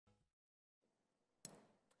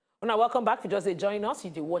Now, welcome back. If you just join us,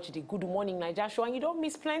 you watch the Good Morning Naija show, and you don't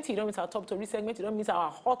miss plenty. You don't miss our top story segment. You don't miss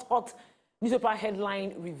our hot newspaper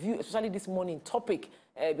headline review, especially this morning topic,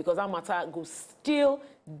 because our matter goes still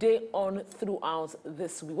day on throughout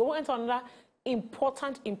this week. We went on another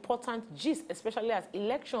important gist, especially as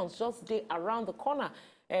elections just day around the corner.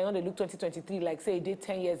 When they look 2023, like say it did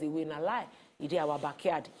 10 years away, in a lie, it did our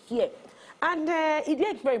backyard here. And it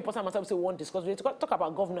is very important matter we want to discuss. We talk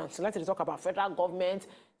about governance. Let's talk about federal government,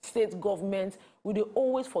 state government. We do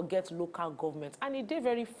always forget local government. And it is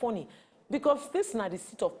very funny because this is not the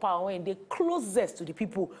seat of power when they closest to the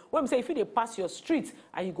people. When we say if you pass your street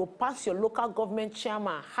and you go past your local government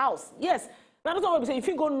chairman house, yes. Now that's what we say. If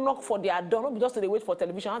you go knock for their door, not just they wait for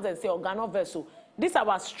television and say organo vessel. This is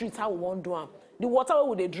our street, how we want to do them. The water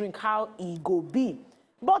where they drink, how it go be.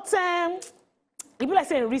 But people like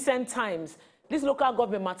say in recent times, this local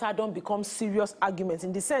government matter don't become serious arguments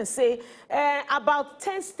in the sense, say, about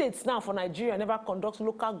 10 states now for Nigeria never conduct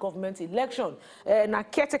local government election. Na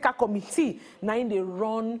caretaker committee, now they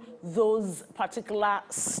run those particular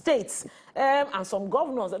states. And some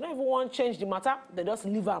governors, they don't even want to change the matter, they just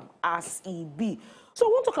leave them as it be. So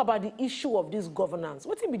we want to talk about the issue of this governance.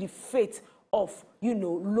 What will be the fate of,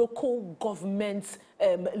 local government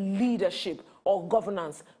leadership or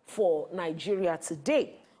governance for Nigeria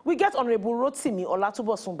today? We get Honorable Rotimi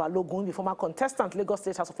Olatubosun Balogun, the former contestant, Lagos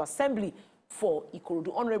State House of Assembly for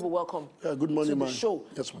Ikorodu. Honorable, welcome. Yeah, good morning, to the show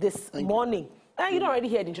this morning. You don't already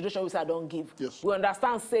hear the introduction which I don't give. Yes. We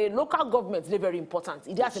understand, say, local governments, they're very important.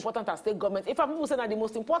 It is as important as state government. In fact, people say that the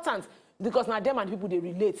most important because now them and people they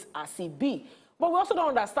relate as it be. But we also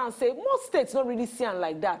don't understand, say, most states don't really see it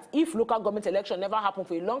like that. If local government election never happened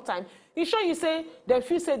for a long time, it's sure you say, they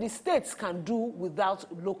feel say the states can do without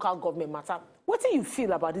local government matter. What do you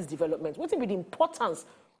feel about this development? What will be the importance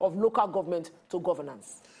of local government to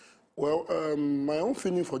governance? Well, my own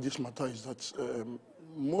feeling for this matter is that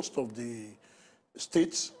most of the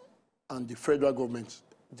states and the federal government,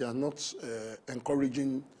 they are not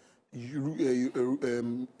encouraging youth,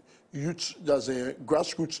 there's a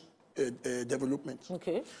grassroots development.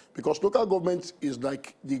 Okay. Because local government is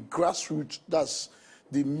like the grassroots, that's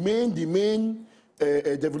the main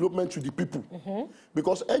development to the people.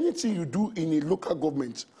 Because anything you do in a local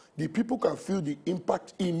government, the people can feel the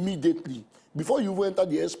impact immediately. Before you enter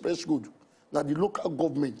the express road, now the local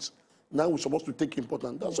government, now we're supposed to take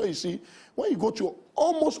important. That's why you see, when you go to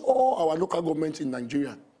almost all our local governments in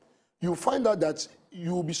Nigeria, you find out that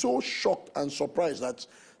you will be so shocked and surprised that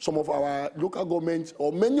some of our local governments,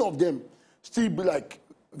 or many of them, still be like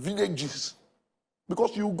villages.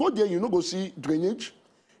 Because you go there, you don't go see drainage,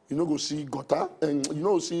 you don't go see gutter, and you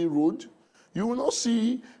don't see road. You will not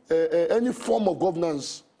see any form of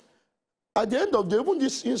governance. At the end of the day, even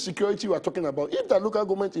this insecurity we are talking about, if the local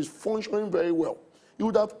government is functioning very well, it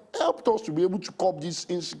would have helped us to be able to curb this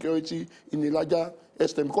insecurity in a larger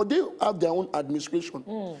extent, because they have their own administration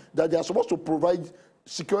that they are supposed to provide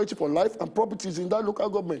security for life and properties in that local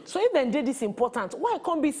government. So if they did this important, why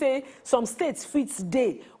can't be say some states fit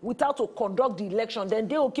day without to conduct the election, then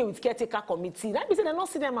they okay with caretaker committee? That means they don't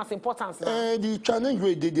see them as important now. The challenge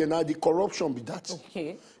where they now, the corruption be that.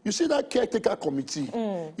 Okay. You see that caretaker committee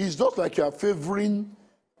is just like you are favoring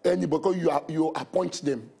anybody, because you appoint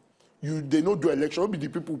them. They don't do election, only the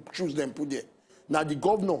people choose them, put there. Now the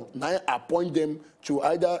governor now appoint them to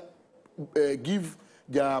either give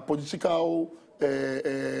their political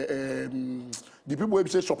the people who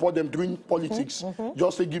say support them doing politics,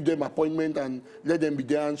 just say give them appointment and let them be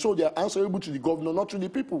there. And so they are answerable to the governor, not to the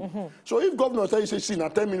people. So if governor say, see, now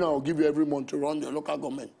 10 million I'll give you every month to run the local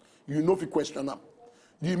government, you know if you question them.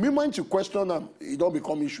 The moment you question them, it don't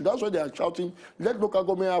become issue. That's why they are shouting, let local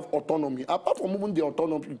government have autonomy. Apart from even the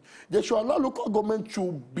autonomy, they should allow local government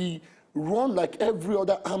to be run like every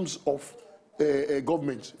other arms of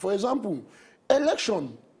government. For example,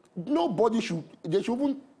 election. Nobody should, they should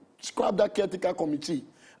even scrap that caretaker committee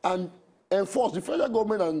and enforce, the federal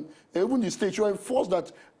government and even the state should enforce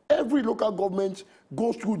that every local government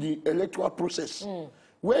goes through the electoral process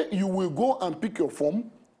where you will go and pick your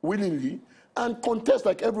form willingly and contest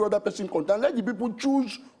like every other person contest. And let the people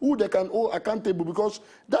choose who they can hold accountable, because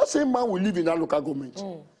that same man will live in that local government.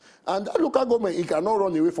 And that local government, he cannot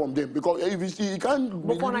run away from them, because if he can't.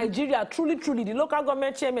 But for Nigeria, truly, the local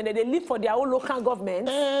government chairman, they live for their own local government.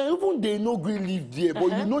 Even they no go live there,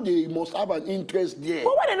 but you know they must have an interest there.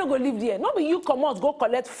 But why they no go live there? Not be you come out, go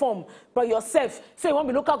collect form by yourself. Say you want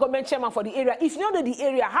to be local government chairman for the area. If you know the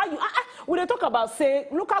area, how you when they talk about say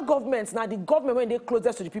local governments, now the government when they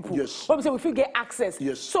closest to the people. Yes. When we say we feel get access.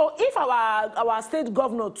 Yes. So if our state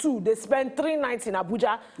governor too, they spend 3 nights in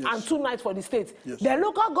Abuja and 2 nights for the state. Yes. The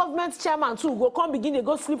local government government chairman too go come begin they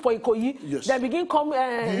go sleep for Ikoyi. Yes. Then begin come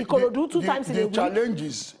Ikorodu two times in a week. The challenge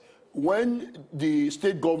is when the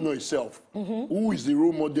state governor itself, who is the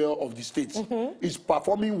role model of the state, is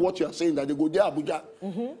performing what you are saying, that they go there Abuja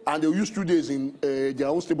and they use 2 days in their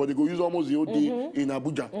own state, but they go use almost the whole day in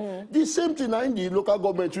Abuja. The same thing in the local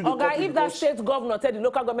government. Okay, if that state governor tell the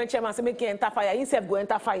local government chairman say make you enter fire, himself go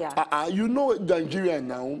enter fire. You know Nigeria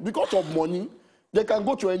now, because of money, they can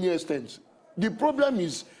go to any extent. The problem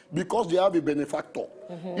is because they have a benefactor.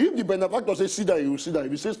 If the benefactor says sit down, he will sit down.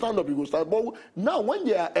 If he says stand up, he will stand. But now when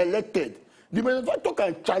they are elected, the benefactor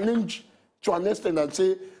can challenge to an extent and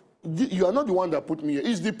say, you are not the one that put me here.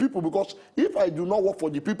 It's the people, because if I do not work for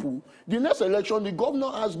the people, the next election, the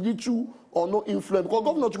governor has little or no influence. Because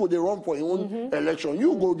governors go, they run for your own election.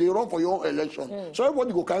 You go, they run for your own election. So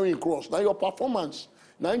everybody go carry a cross. Now your performance,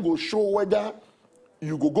 now you go show whether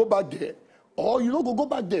you go back there or you don't go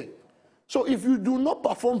back there. So if you do not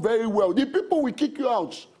perform very well, the people will kick you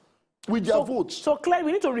out with their votes. So clearly,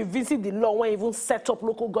 we need to revisit the law when even set up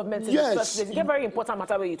local governments in the first place. It's a very important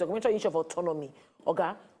matter where you talk. Mention issue of autonomy.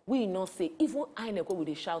 Okay? We not say, even INEC when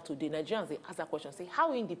they shout today, Nigerians they ask that question, say,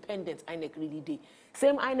 how independent INEC really dey?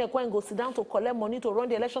 Same INEC when go sit down to collect money to run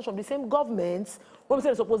the elections from the same governments, when we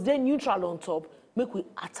say suppose they're neutral on top, make we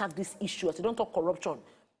attack this issue. As you don't talk corruption,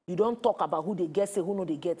 you don't talk about who they get say, who no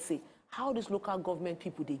they get say. How these local government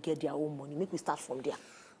people, they get their own money? Make we start from there.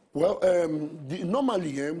 Well,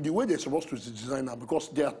 normally, the way they're supposed to design now, because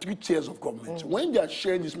there are 3 tiers of government. When they are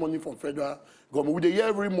sharing this money from federal government, we hear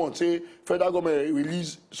every month say federal government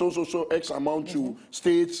release so X amount to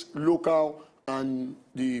states, local, and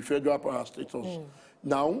the federal parastatals.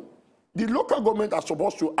 Now, the local government are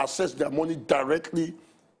supposed to access their money directly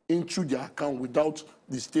into their account without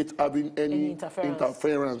the state having any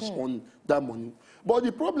interference on that money. But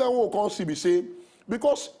the problem we can't see, we say,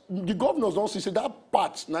 because the governors don't see that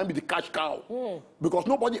part now be the cash cow. Because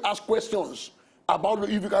nobody asks questions about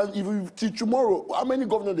if you till tomorrow, how many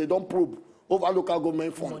governors they don't probe over local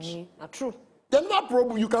government funds. Money. True. They're not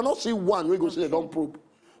probe. You cannot see one where go say they don't probe.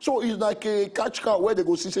 So it's like a cash cow where they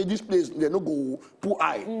go see say this place they no go put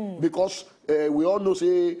eye because we all know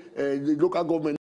say the local government.